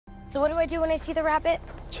So what do I do when I see the rabbit?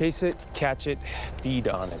 Chase it, catch it, feed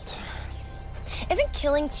on it. Isn't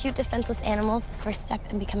killing cute, defenseless animals the first step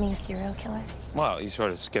in becoming a serial killer? Well, you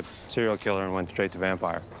sort of skipped serial killer and went straight to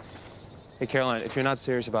vampire. Hey, Caroline, if you're not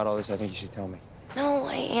serious about all this, I think you should tell me. No,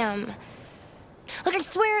 I am. Look, I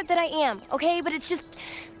swear that I am, okay? But it's just...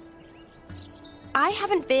 I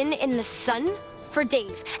haven't been in the sun for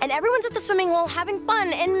days, and everyone's at the swimming hole having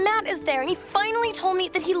fun, and Matt is there, and he finally told me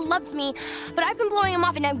that he loved me, but I've been blowing him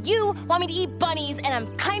off, and now you want me to eat bunnies, and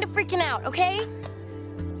I'm kind of freaking out, okay?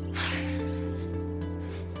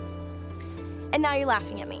 And now you're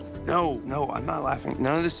laughing at me. No, I'm not laughing.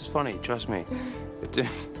 None of this is funny, trust me.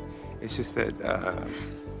 It's just that,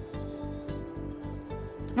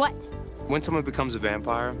 What? when someone becomes a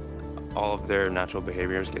vampire, all of their natural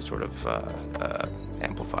behaviors get sort of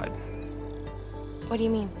amplified. What do you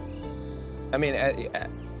mean? I mean,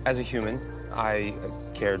 as a human, I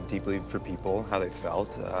cared deeply for people, how they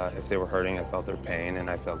felt. If they were hurting, I felt their pain, and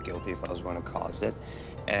I felt guilty if I was the one who caused it.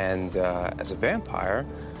 And as a vampire,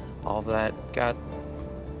 all of that got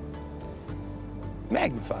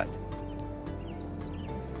magnified.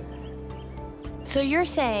 So you're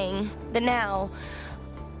saying that now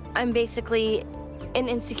I'm basically an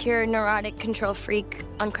insecure, neurotic control freak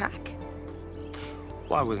on crack?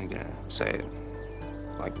 Well, I wasn't gonna say it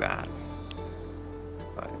like that.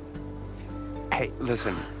 But, hey,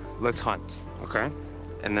 listen, let's hunt, okay?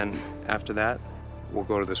 And then after that, we'll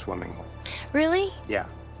go to the swimming hole. Really? Yeah.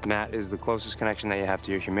 Matt is the closest connection that you have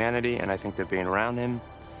to your humanity, and I think that being around him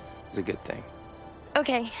is a good thing.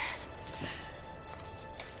 Okay.